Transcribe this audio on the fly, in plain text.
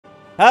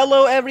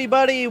Hello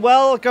everybody,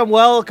 welcome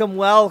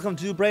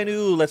to a brand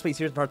new Let's Play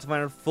series in Hearts of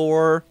Iron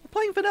 4. We're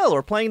playing Vanilla,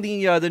 we're playing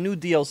the new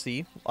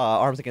DLC,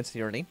 Arms Against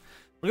Tyranny.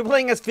 We're gonna be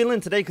playing as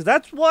Finland today, because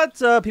that's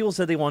what people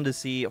said they wanted to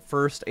see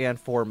first and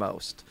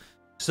foremost.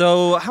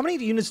 So, how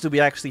many units do we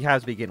actually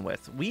have to begin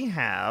with? We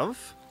have,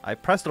 I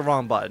pressed the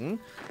wrong button,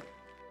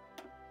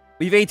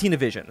 we have 18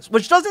 divisions,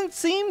 which doesn't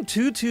seem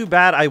too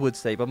bad, I would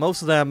say, but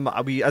most of them,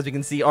 as we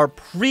can see, are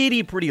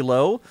pretty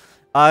low.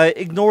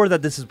 Ignore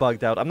that this is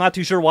bugged out. I'm not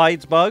too sure why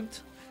it's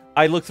bugged.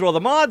 I looked through all the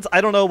mods.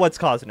 I don't know what's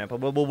causing it, but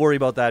we'll worry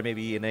about that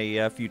maybe in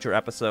a future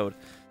episode.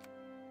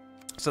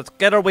 So let's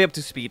get our way up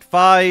to speed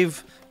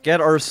 5. Get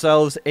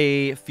ourselves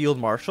a field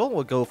marshal.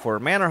 We'll go for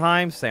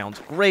Mannerheim. Sounds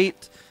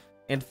great.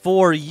 And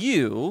for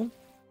you,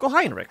 go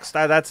Heinrichs.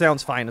 That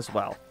sounds fine as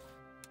well.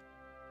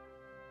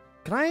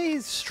 Can I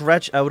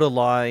stretch out a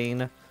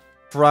line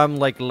from,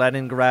 like,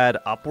 Leningrad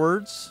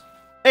upwards?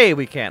 Hey,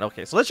 we can.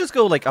 Okay, so let's just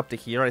go, like, up to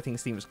here. I think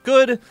seems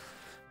good.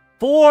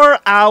 For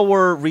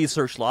our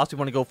research loss, we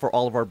want to go for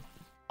all of our...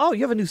 Oh,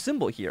 you have a new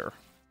symbol here.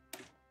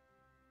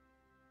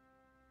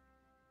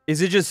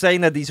 Is it just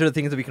saying that these are the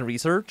things that we can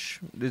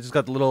research? They just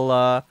got the little,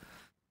 I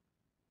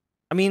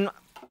mean,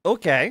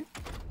 okay.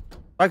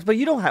 But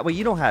you don't have... Wait,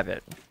 you don't have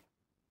it.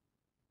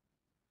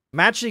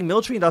 Matching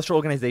military industrial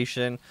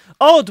organization.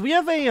 Oh, do we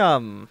have a,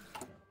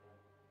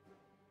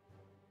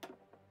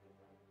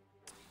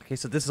 Okay,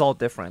 so this is all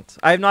different.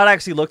 I have not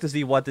actually looked to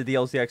see what the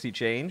DLC actually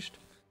changed.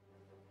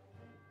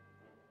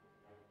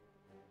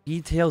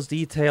 Details.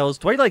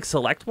 Do I, like,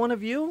 select one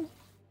of you?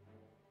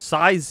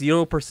 Size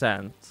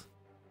 0%.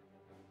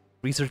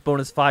 Research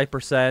bonus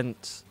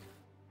 5%.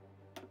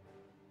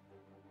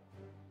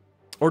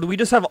 Or do we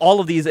just have all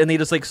of these and they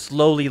just, like,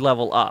 slowly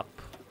level up?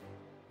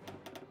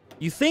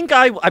 You think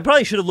I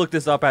probably should have looked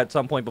this up at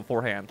some point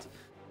beforehand.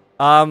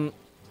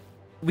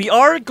 We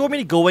are going to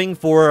be going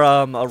for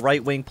a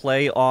right-wing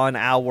play on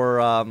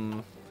our,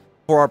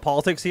 for our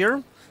politics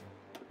here.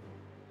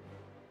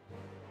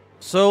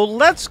 So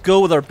let's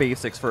go with our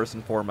basics first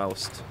and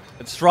foremost.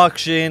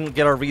 Instruction,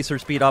 get our research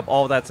speed up,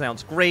 all of that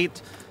sounds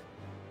great.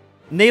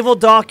 Naval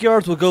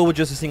dockyards, we'll go with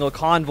just a single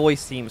convoy,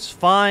 seems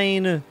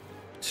fine.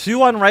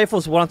 2 on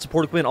rifles, 1 on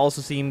support equipment also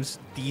seems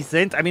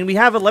decent. I mean, we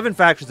have 11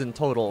 factions in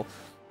total,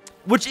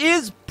 which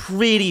is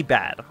pretty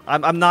bad.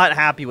 I'm not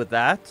happy with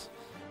that.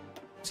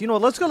 So, you know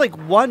what, let's go like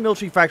 1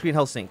 military factory in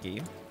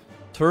Helsinki.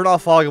 Turn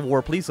off Fog of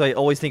War, please. I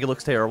always think it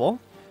looks terrible.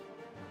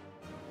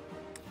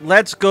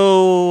 Let's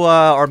go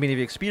Army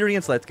Navy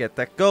Experience. Let's get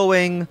that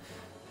going.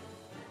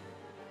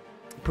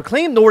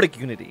 Proclaim Nordic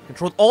Unity.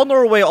 Controls all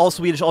Norway, all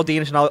Swedish, all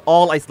Danish, and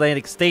all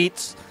Icelandic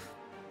states.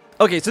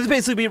 Okay, so this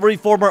basically we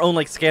reform our own,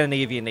 like,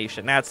 Scandinavian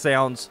nation. That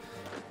sounds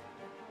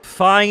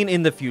fine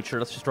in the future.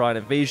 Let's just draw an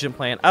invasion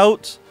plan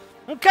out.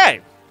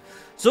 Okay.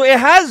 So it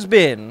has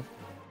been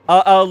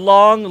a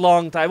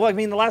long time. Well, I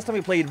mean, the last time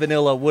we played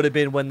Vanilla would have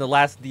been when the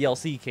last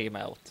DLC came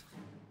out.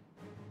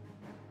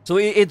 So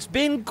it's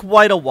been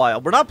quite a while.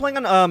 We're not playing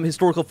on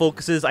historical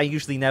focuses. I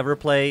usually never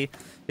play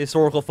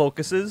historical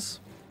focuses.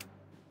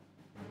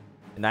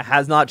 And that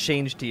has not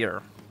changed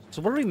here.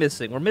 So what are we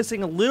missing? We're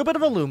missing a little bit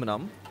of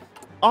aluminum.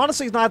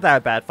 Honestly, it's not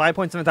that bad.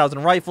 5.7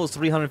 thousand rifles,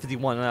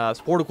 351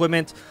 sport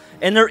equipment.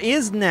 And there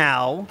is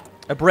now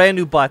a brand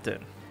new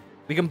button.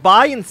 We can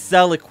buy and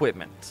sell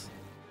equipment.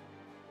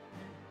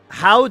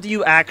 How do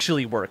you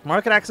actually work?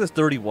 Market access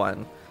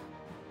 31.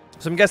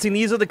 So I'm guessing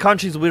these are the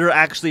countries we're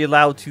actually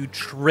allowed to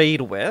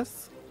trade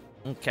with.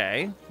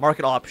 Okay.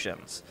 Market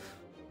options.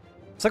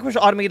 Select which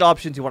automated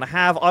options you want to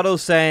have. Auto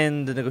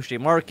send,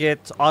 negotiate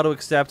market, auto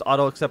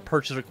accept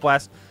purchase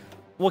request.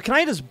 Well, can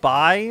I just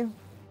buy?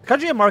 The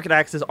country and market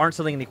access aren't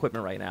selling any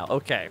equipment right now.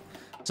 Okay.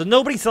 So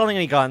nobody's selling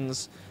any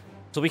guns.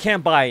 So we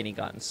can't buy any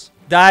guns.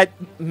 That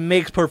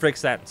makes perfect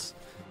sense.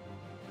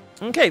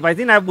 Okay, but I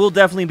think that will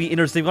definitely be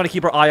interesting. We're going to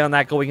keep our eye on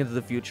that going into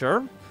the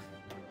future.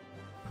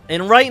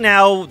 And right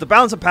now, the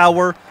balance of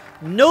power,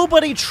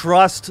 nobody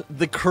trusts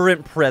the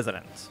current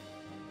president.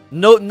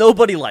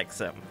 Nobody likes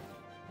him.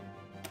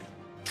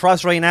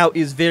 Trust right now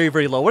is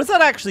very low. What does that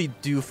actually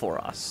do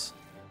for us?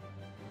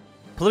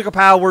 Political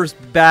powers,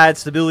 bad.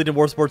 Stability and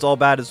war sports, all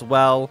bad as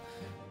well.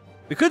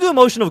 We could do a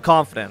motion of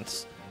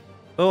confidence.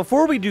 But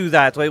before we do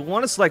that, I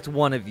want to select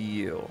one of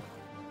you.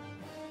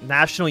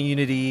 National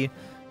unity.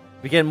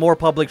 We get more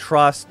public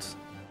trust.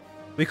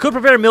 We could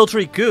prepare a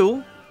military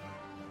coup.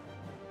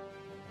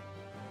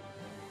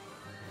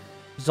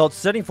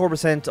 Results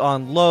 74%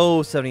 on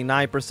low,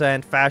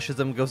 79%.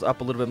 Fascism goes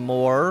up a little bit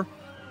more.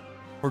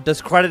 We're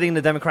discrediting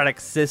the democratic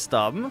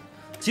system.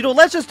 So, you know,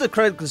 let's just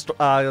discredit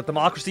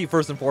democracy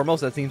first and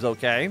foremost. That seems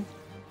okay.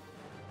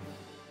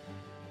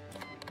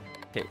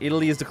 Okay,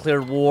 Italy has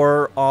declared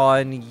war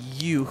on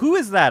you. Who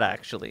is that,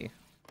 actually?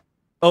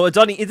 Oh, it's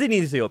in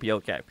Ethiopia.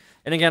 Okay.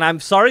 And again, I'm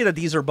sorry that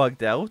these are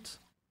bugged out.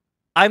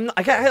 I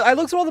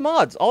looked through all the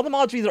mods. All the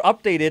mods are either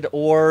updated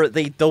or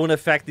they don't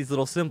affect these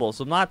little symbols.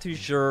 So I'm not too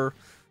sure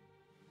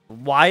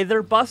why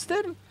they're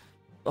busted.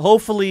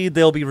 Hopefully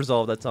they'll be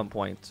resolved at some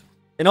point.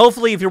 And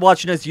hopefully if you're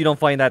watching this, you don't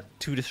find that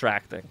too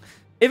distracting.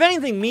 If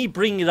anything, me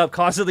bringing it up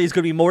constantly is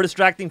going to be more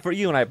distracting for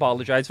you, and I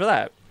apologize for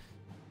that.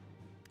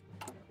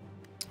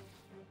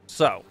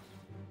 So,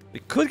 we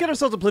could get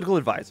ourselves a political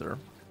advisor.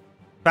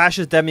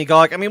 Fascist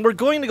demagogue. I mean, we're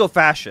going to go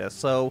fascist,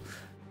 so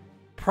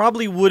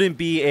probably wouldn't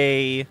be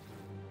a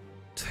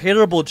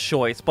terrible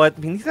choice. But, I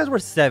mean, these guys were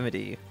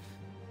 70.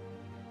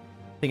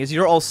 Thing is,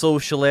 you're all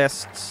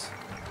socialists.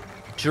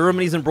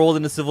 Germany's embroiled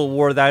in the Civil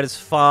War. That is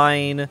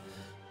fine.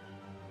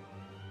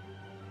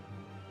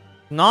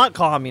 Not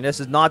communist.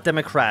 Is not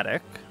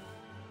democratic.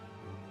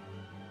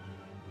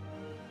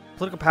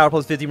 Political power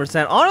plus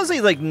 15%.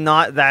 Honestly, like,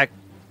 not that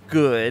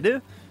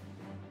good.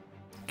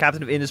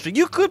 Captain of industry.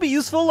 You could be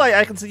useful.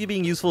 I can see you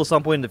being useful at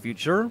some point in the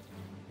future.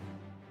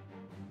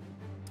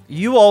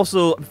 You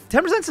also...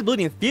 10%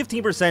 stability and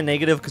 15%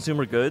 negative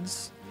consumer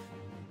goods.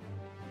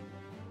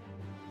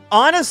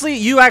 Honestly,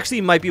 you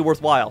actually might be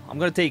worthwhile. I'm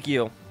going to take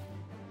you.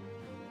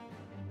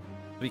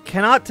 We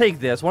cannot take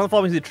this. One of the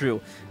following must be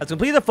true. Let's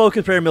complete the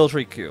focus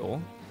paramilitary coup.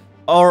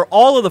 Or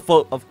all of the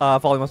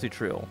following must be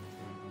true.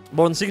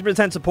 More than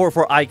 60% support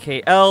for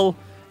IKL.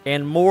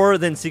 And more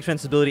than 6%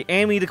 stability.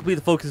 And we need to complete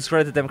the focus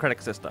discredit the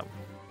democratic system.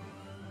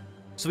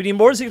 So we need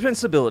more than 6%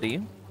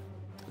 stability.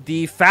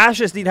 The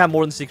fascists need to have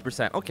more than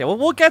 6%. Okay, well,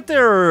 we'll get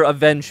there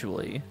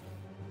eventually.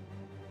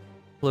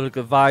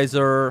 Political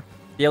advisor.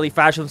 Daily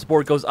fascism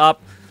support goes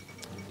up.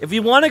 If we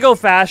want to go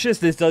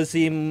fascist, this does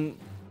seem...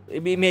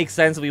 It makes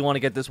sense that we want to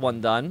get this one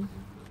done.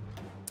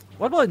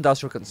 What about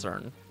industrial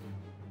concern?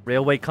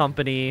 Railway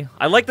company.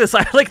 I like this.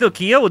 I like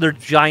Nokia with their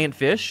giant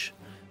fish.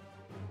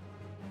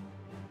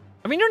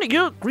 I mean,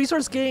 you're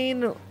resource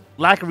gain,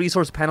 lack of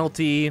resource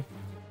penalty.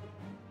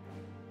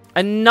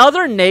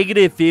 Another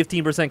negative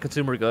 15%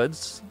 consumer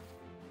goods.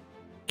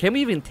 Can we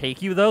even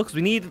take you, though? Because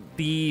we need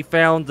the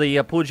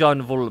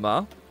Pujan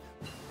Volma.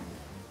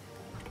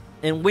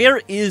 And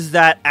where is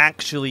that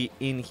actually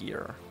in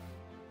here?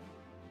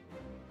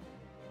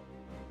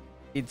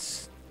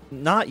 It's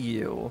not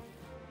you.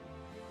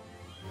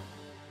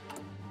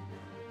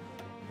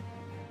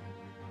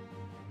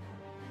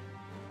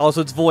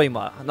 Also, it's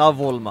Voima, not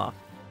Volma.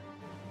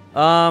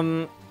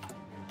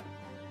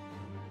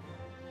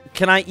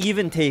 Can I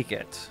even take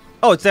it?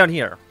 Oh, it's down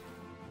here.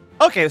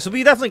 Okay, so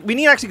we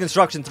need actually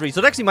construction 3,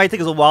 so it actually might take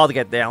us a while to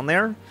get down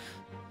there.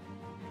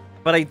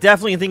 But I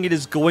definitely think it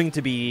is going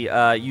to be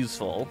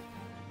useful.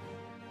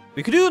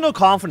 We could do no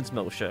confidence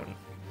motion.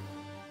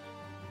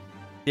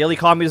 Daily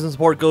communism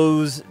support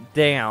goes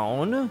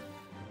down.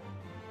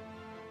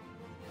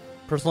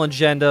 Personal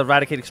agenda,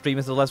 eradicate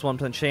extremists with less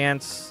 1%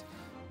 chance.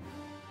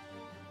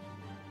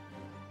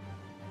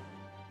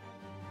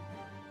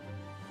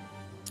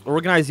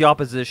 Organize the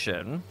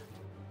opposition.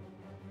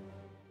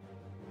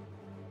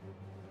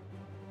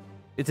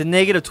 It's a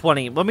negative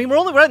 20. I mean,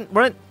 we're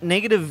at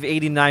negative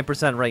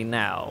 89% right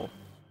now.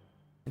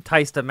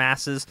 Entice the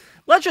masses.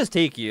 Let's just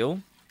take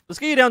you. Let's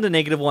get you down to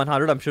negative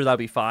 100. I'm sure that'll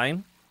be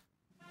fine.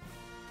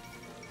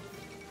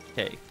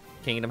 Okay.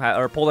 Kingdom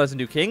or Poland has a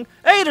new king.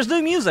 Hey, there's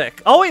new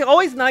music.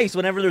 Always nice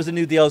whenever there's a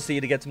new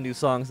DLC to get some new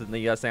songs in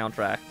the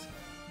soundtrack.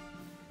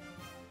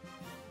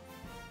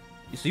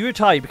 So you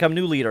retire, you become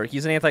new leader.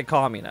 He's an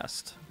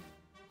anti-communist.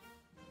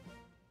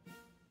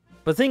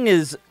 But the thing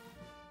is,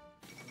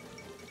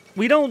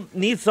 we don't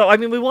need I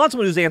mean, we want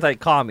someone who's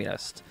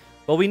anti-communist,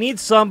 but we need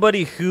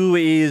somebody who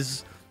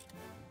is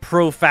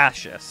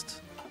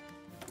pro-fascist.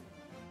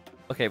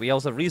 Okay, we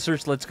also have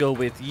research. Let's go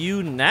with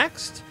you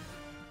next,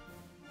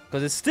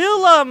 because it's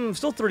still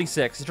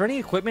 36. Is there any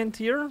equipment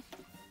here?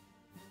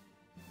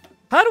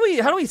 How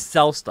do we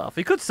sell stuff?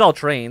 We could sell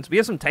trains. We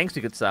have some tanks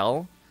we could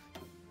sell.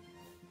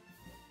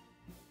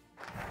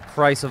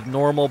 Price of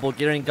normal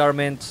Bulgarian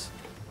government.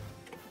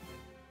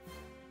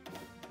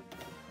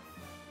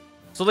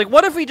 So, like,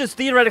 what if we just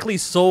theoretically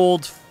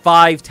sold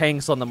 5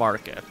 tanks on the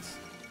market?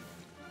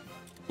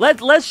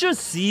 Let's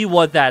just see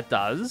what that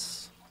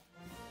does.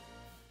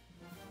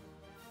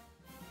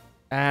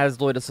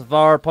 As Lloyd of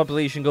Savar,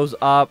 population goes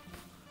up.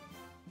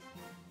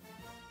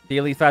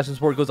 Daily fashion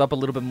support goes up a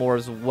little bit more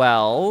as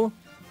well.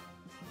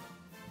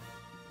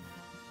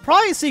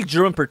 Probably seek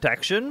German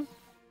protection.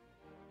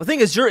 The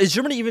thing is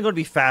Germany even going to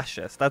be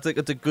fascist? That's a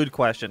good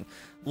question.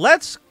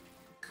 Let's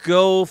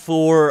go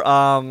for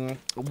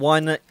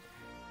one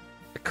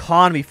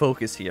economy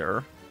focus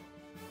here.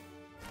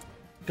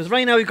 Because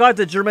right now we've got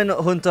the German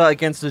junta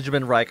against the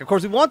German Reich. Of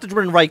course, we want the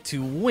German Reich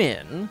to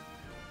win.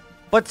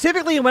 But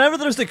typically, whenever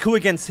there's a coup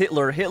against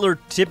Hitler, Hitler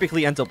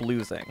typically ends up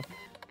losing.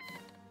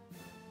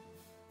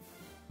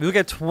 We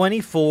get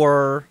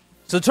 24...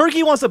 So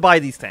Turkey wants to buy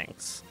these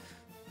tanks.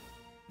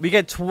 We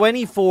get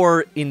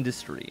 24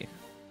 industry.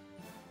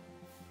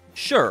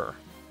 Sure.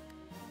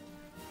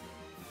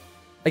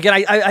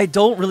 Again, I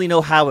don't really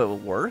know how it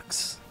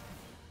works.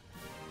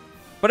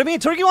 But I mean,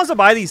 Turkey wants to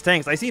buy these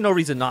tanks. I see no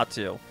reason not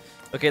to.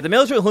 Okay, the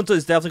military junta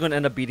is definitely going to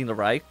end up beating the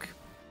Reich.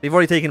 They've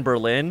already taken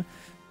Berlin.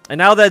 And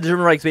now that the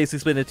German Reich's basically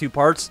split into 2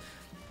 parts,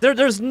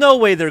 there's no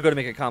way they're going to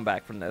make a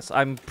comeback from this.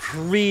 I'm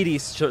pretty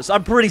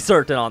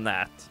certain on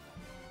that.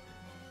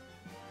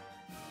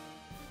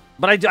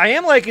 But I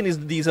am liking the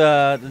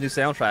new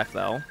soundtrack,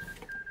 though.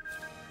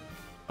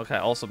 Okay,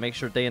 also make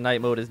sure day and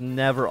night mode is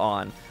never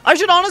on. I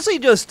should honestly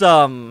just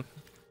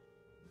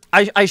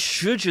I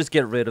should just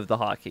get rid of the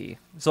hotkey,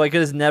 so I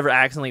could just never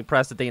accidentally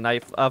press the day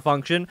night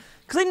function.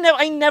 Because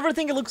I never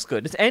think it looks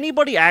good. Does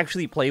anybody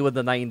actually play with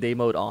the night and day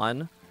mode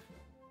on?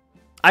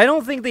 I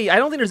don't think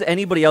there's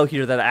anybody out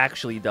here that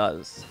actually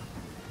does.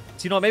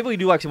 So you know what, maybe we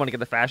do actually want to get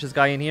the fascist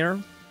guy in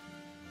here.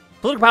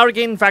 Political power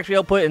gain, factory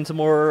output, and some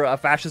more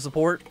fascist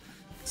support.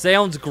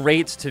 Sounds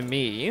great to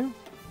me.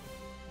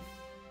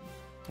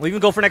 We'll even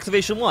go for an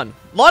excavation 1.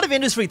 A lot of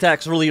industry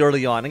tax really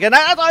early on. Again,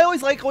 I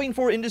always like going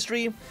for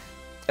industry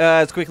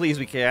as quickly as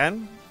we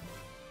can.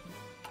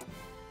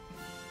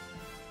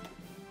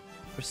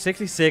 For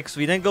 66,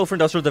 we then go for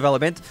industrial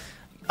development.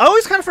 I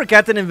always kind of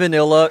forget that in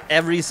vanilla,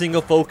 every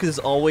single focus is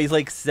always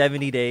like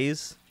 70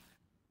 days.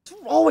 It's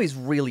always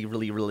really,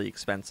 really, really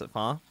expensive,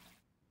 huh?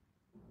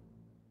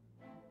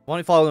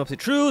 One following up the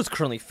truths,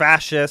 currently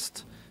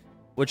fascist,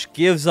 which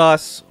gives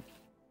us...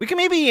 We can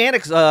maybe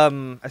annex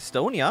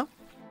Estonia.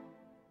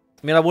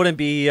 I mean, I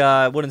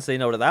wouldn't say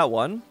no to that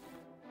one.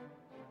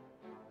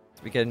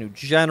 We get a new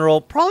general.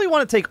 Probably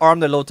want to take Arm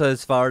de Lota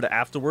Svard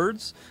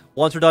afterwards,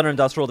 once we're done our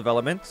industrial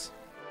development.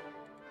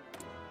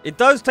 It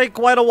does take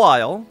quite a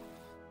while.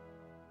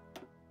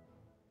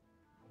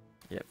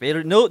 Yeah,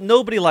 Vader.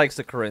 Nobody likes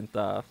the current.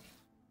 Do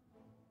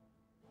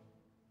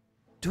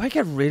I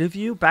get rid of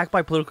you? Backed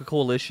by political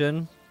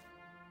coalition?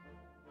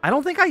 I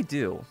don't think I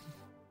do.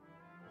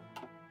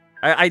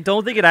 I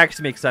don't think it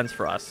actually makes sense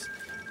for us.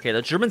 Okay,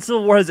 the German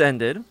Civil War has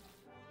ended.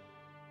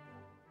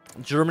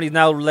 Germany is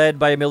now led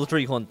by a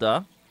military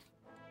junta.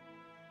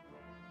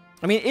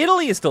 I mean,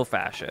 Italy is still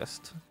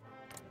fascist.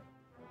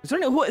 Is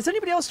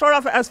anybody else start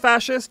off as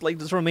fascist? Like,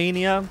 does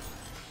Romania?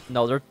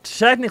 No, they're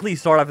technically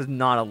start off as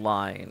not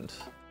aligned.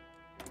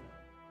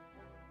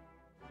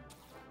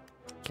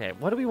 Okay,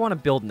 what do we want to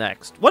build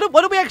next? What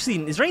do we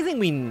actually... Is there anything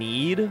we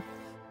need?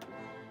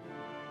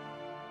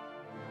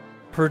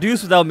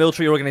 Produce without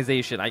military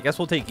organization. I guess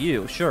we'll take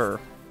you, sure.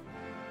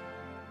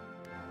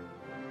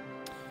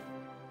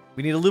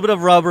 We need a little bit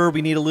of rubber.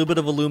 We need a little bit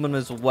of aluminum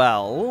as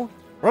well.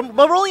 But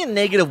we're only at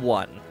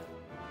 -1.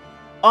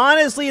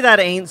 Honestly, that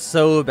ain't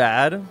so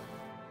bad.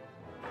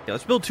 Okay,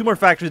 let's build 2 more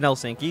factories in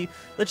Helsinki.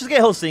 Let's just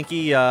get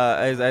Helsinki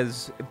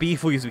as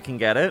beefy as we can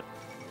get it.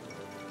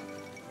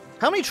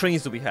 How many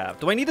trains do we have?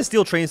 Do I need to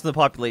steal trains from the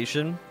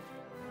population?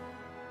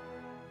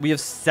 We have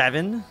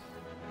 7.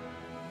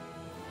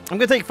 I'm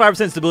going to take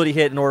 5% stability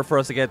hit in order for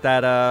us to get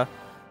that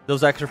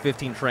those extra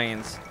 15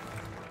 trains.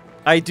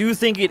 I do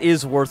think it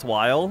is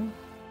worthwhile.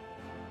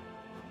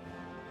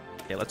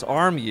 Okay, let's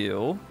arm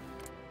you.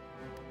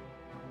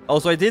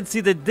 Also, I did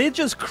see that they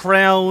just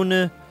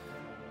crown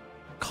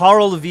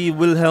Karl V.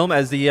 Wilhelm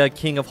as the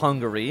King of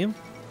Hungary.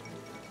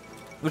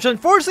 Which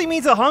unfortunately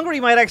means that Hungary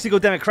might actually go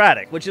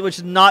democratic, which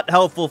is not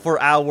helpful for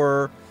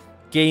our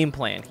game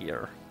plan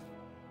here.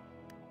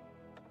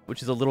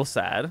 Which is a little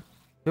sad.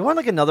 We want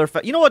like another...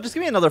 You know what? Just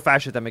give me another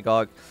fascist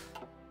demagogue.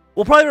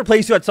 We'll probably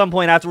replace you at some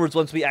point afterwards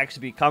once we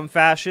actually become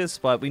fascists,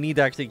 but we need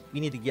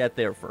to get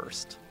there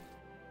first.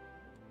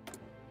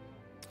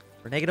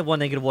 For -1,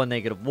 -1,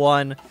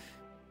 -1.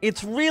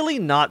 It's really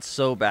not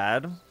so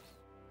bad.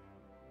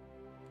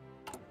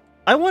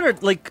 I wonder,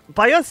 like,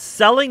 by us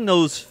selling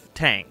those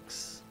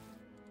tanks,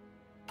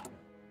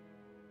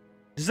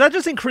 does that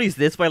just increase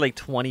this by like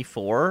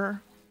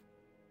 24?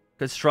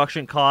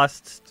 Construction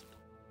costs.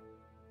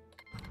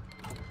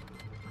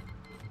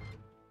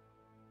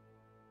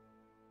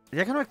 The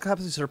economic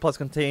capacity surplus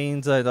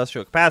contains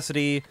industrial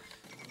capacity.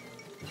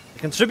 It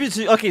contributes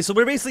to... Okay, so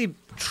we're basically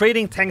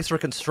trading tanks for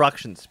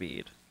construction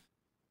speed.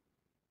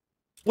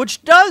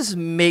 Which does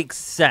make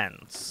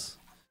sense.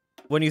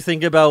 When you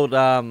think about,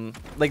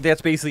 like,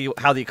 that's basically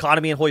how the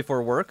economy in Hoi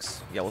 4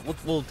 works. Yeah,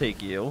 we'll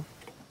take you.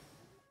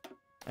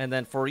 And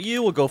then for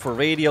you, we'll go for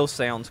radio.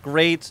 Sounds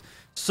great.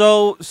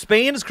 So,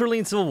 Spain is currently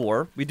in civil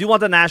war. We do want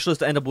the nationalists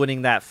to end up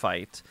winning that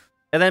fight.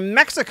 And then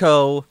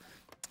Mexico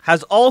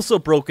has also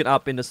broken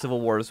up into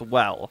civil war as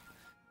well.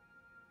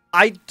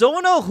 I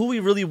don't know who we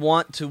really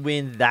want to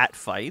win that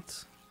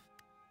fight.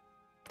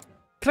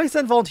 Can I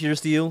send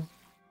volunteers to you?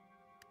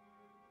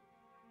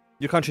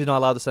 Your country's not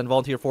allowed to send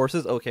volunteer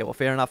forces? Okay, well,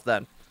 fair enough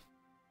then.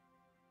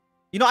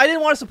 You know, I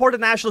didn't want to support the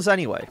nationalists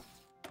anyway.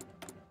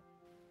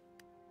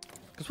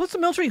 Because what's the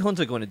military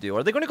junta going to do?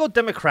 Are they going to go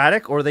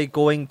democratic, or are they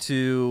going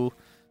to...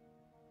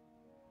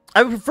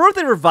 I would prefer if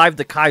they revive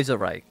the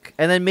Kaiserreich.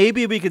 And then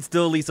maybe we could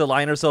still at least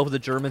align ourselves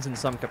with the Germans in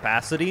some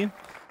capacity.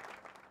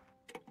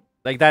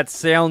 Like, that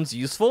sounds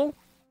useful.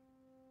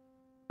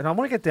 And I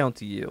want to get down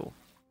to you.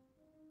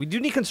 We do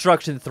need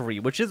construction 3,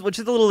 which is a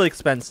little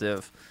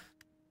expensive.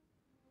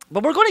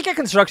 But we're going to get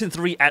construction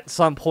 3 at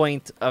some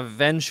point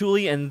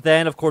eventually. And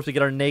then, of course, we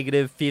get our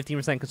negative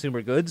 15%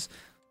 consumer goods.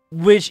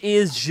 Which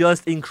is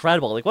just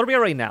incredible. Like, what are we at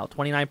right now?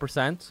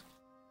 29%?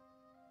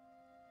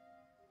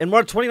 And we're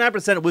at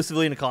 29% with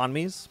civilian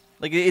economies.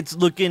 Like, it's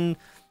looking...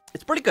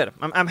 It's pretty good.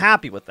 I'm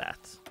happy with that.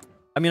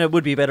 I mean, it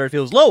would be better if it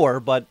was lower,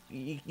 but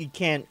you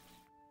can't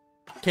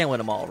win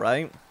them all,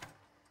 right?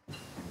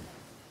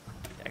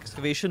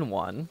 Excavation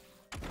 1.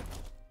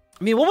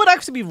 I mean, what would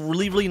actually be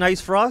really, really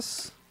nice for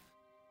us?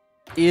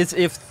 is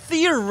if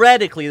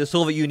theoretically the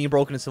Soviet Union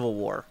broke into civil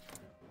war.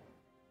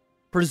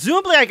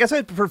 Presumably, I guess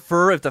I'd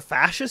prefer if the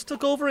fascists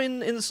took over in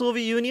the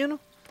Soviet Union.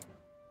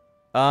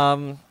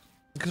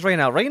 Because right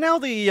now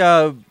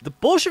the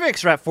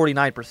Bolsheviks are at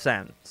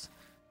 49%.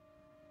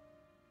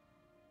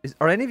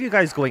 Are any of you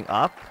guys going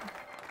up?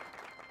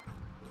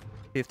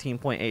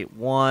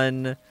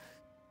 15.81.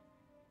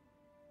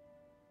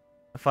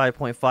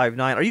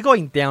 5.59. Are you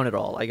going down at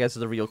all? I guess is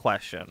the real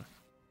question.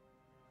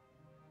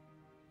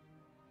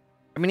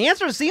 I mean, the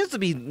answer seems to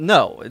be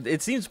no.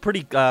 It seems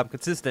pretty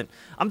consistent.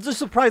 I'm just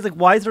surprised, like,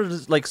 why is there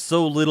just, like,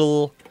 so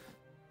little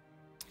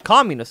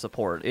communist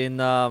support in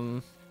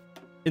the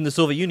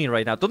Soviet Union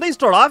right now? Don't they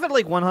start off at,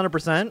 like,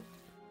 100%?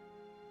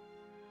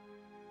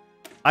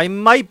 I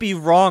might be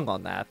wrong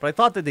on that, but I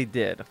thought that they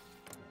did.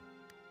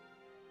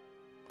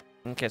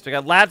 Okay, so we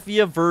got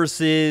Latvia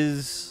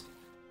versus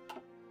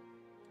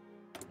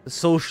the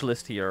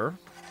socialist here.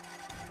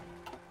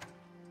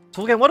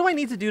 So again, what do I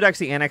need to do to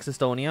actually annex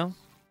Estonia?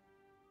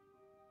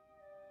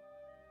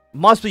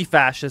 Must be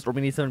fascist, or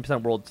we need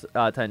 70% world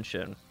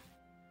attention.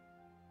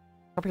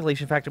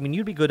 Population factor, I mean,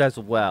 you'd be good as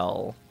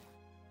well.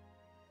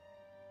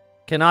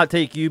 Cannot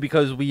take you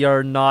because we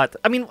are not...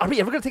 I mean, are we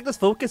ever going to take this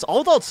focus? All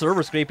without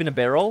server scraping a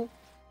barrel?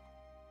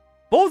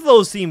 Both of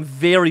those seem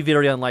very,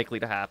 very unlikely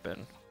to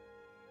happen.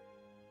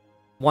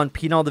 One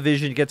penal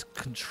division gets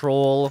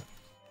control.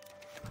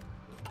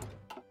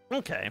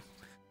 Okay.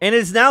 And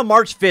it's now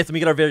March 5th, and we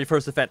get our very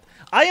first event.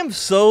 I am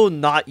so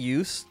not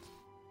used.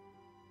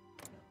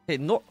 Hey,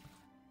 no...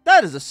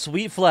 That is a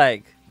sweet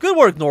flag. Good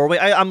work, Norway.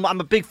 I'm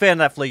a big fan of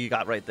that flag you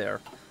got right there.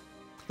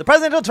 The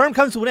presidential term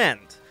comes to an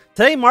end.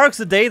 Today marks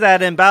the day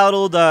that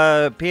embattled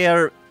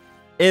Pierre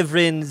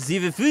Evren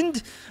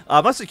Zivifund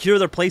must secure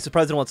their place as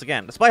president once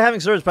again. Despite having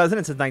served as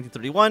president since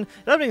 1931 and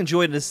having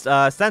enjoyed his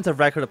extensive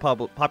record of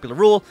popular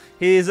rule,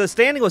 his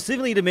standing was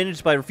significantly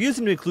diminished by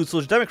refusing to include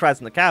Social Democrats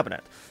in the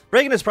cabinet.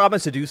 Reagan has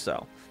promised to do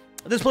so.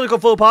 This political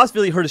faux pas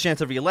really hurt his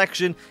chance of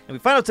re-election, and we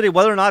find out today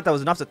whether or not that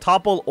was enough to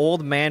topple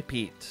Old Man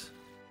Pete.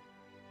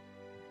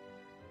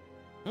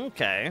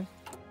 Okay.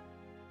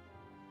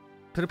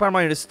 Political power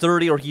minus is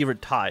 30 or he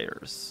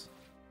retires.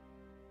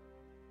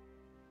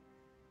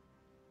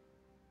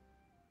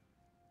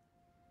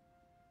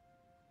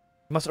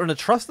 Must earn the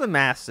trust of the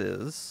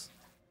masses.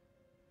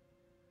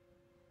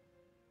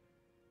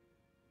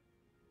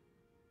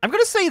 I'm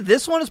going to say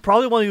this one is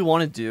probably one we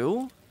want to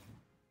do.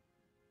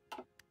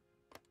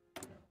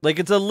 Like,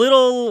 it's a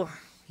little...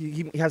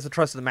 He has the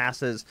trust of the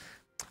masses.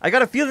 I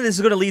got a feeling this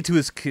is going to lead to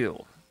his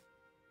coup.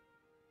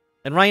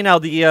 And right now,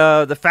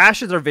 the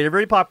fascists are very,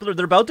 very popular.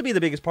 They're about to be the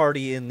biggest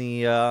party in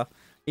the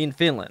in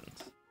Finland.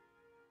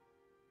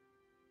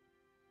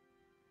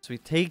 So we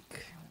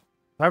take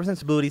 5%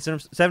 stability,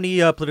 70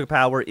 political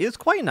power is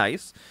quite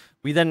nice.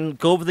 We then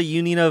go over the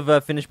Union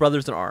of Finnish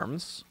Brothers in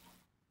Arms,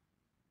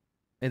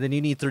 and then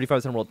you need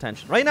 35% world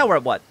tension. Right now we're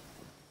at what?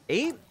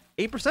 8%?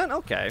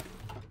 Okay.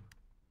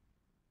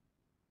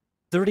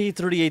 38,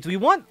 38. Do we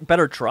want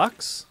better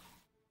trucks?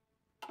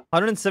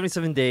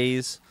 177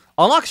 days.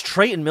 Unlocks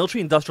trait and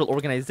military industrial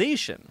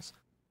organizations.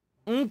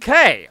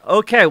 Okay.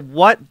 Okay,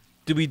 what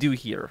do we do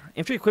here?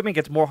 Infantry equipment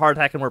gets more hard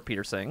attack and more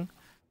piercing.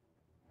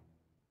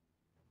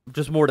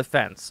 Just more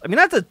defense. I mean,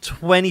 that's a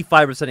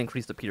 25%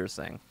 increase to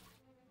piercing.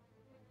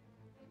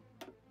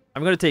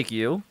 I'm going to take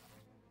you.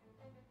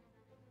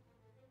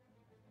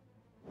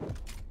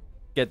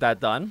 Get that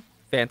done.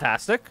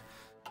 Fantastic.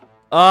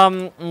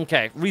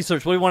 Okay.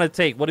 Research. What do we want to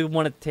take? What do we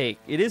want to take?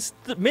 It is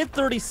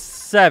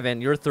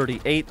mid-37. You're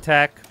 38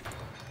 tech.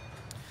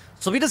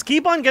 So we just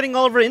keep on getting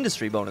all of our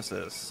industry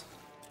bonuses.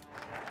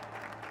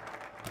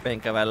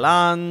 Bank of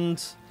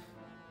Ireland.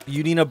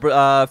 Union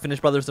of Finnish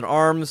Brothers in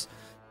Arms.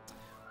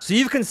 So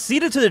you've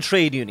conceded to the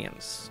trade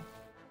unions.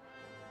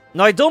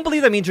 Now, I don't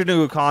believe that means you're going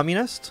to go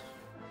communist.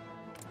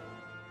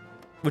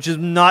 Which is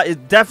not... I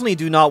definitely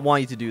do not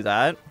want you to do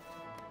that.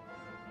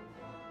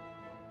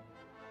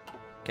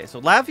 Okay,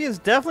 so Latvia is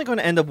definitely going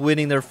to end up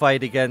winning their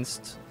fight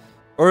against...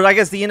 Or I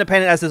guess the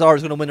independent SSR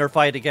is going to win their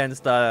fight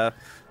against the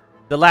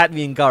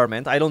Latvian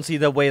government. I don't see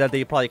the way that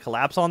they probably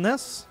collapse on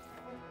this.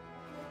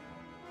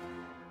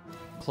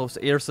 Close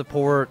air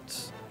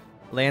support.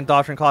 Land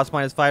doctrine cost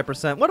minus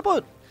 5%. What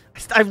about...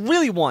 I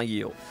really want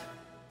you.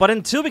 But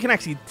until we can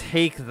actually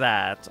take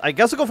that, I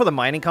guess we'll go for the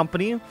mining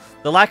company.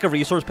 The lack of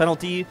resource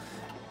penalty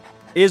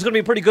is going to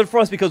be pretty good for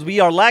us because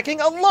we are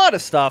lacking a lot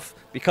of stuff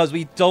because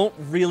we don't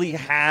really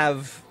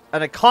have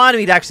an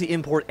economy to actually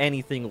import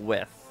anything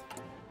with.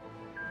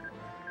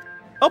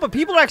 Oh, but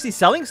people are actually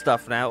selling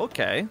stuff now.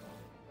 Okay.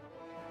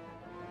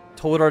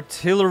 Towed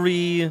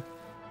artillery,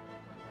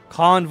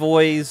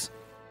 convoys,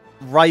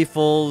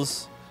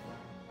 rifles.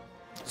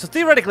 So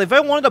theoretically, if I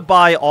wanted to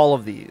buy all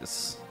of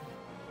these...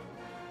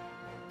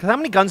 Because how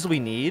many guns do we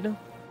need?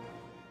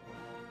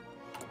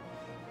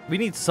 We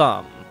need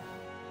some.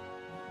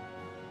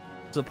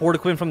 Support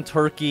equipment from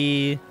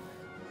Turkey.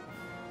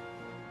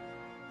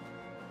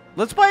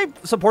 Let's buy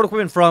support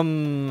equipment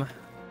from...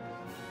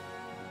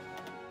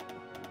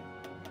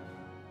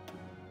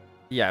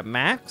 Yeah,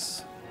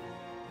 Max.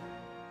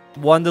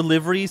 1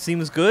 delivery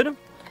seems good.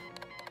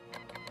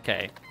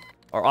 Okay.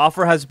 Our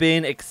offer has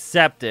been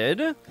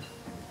accepted.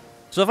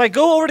 So if I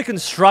go over to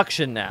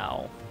construction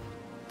now,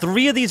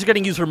 3 of these are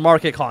getting used for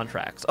market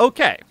contracts.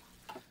 Okay.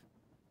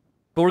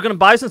 But we're going to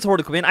buy some support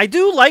equipment. I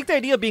do like the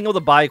idea of being able to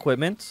buy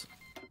equipment.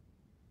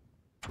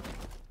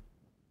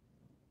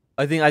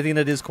 I think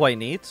that is quite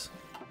neat.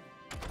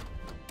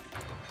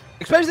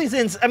 Especially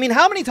since, I mean,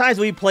 how many times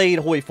have we played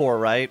Hoi 4,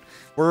 right?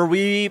 Where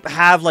we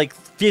have like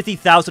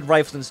 50,000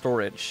 rifles in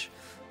storage.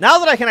 Now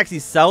that I can actually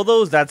sell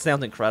those, that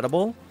sounds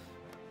incredible.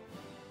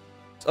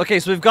 Okay,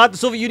 so we've got the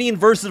Soviet Union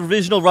versus the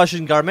original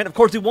Russian government. Of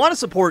course, we want to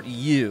support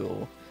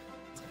you.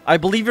 I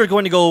believe you're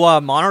going to go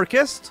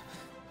monarchist,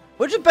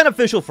 which is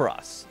beneficial for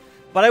us.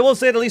 But I will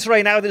say that at least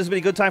right now, this has been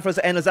a good time for us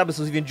to end this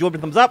episode. So if you enjoyed,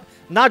 thumbs up.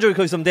 Not enjoyed,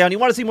 click some down. You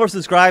want to see more,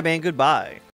 subscribe, and goodbye.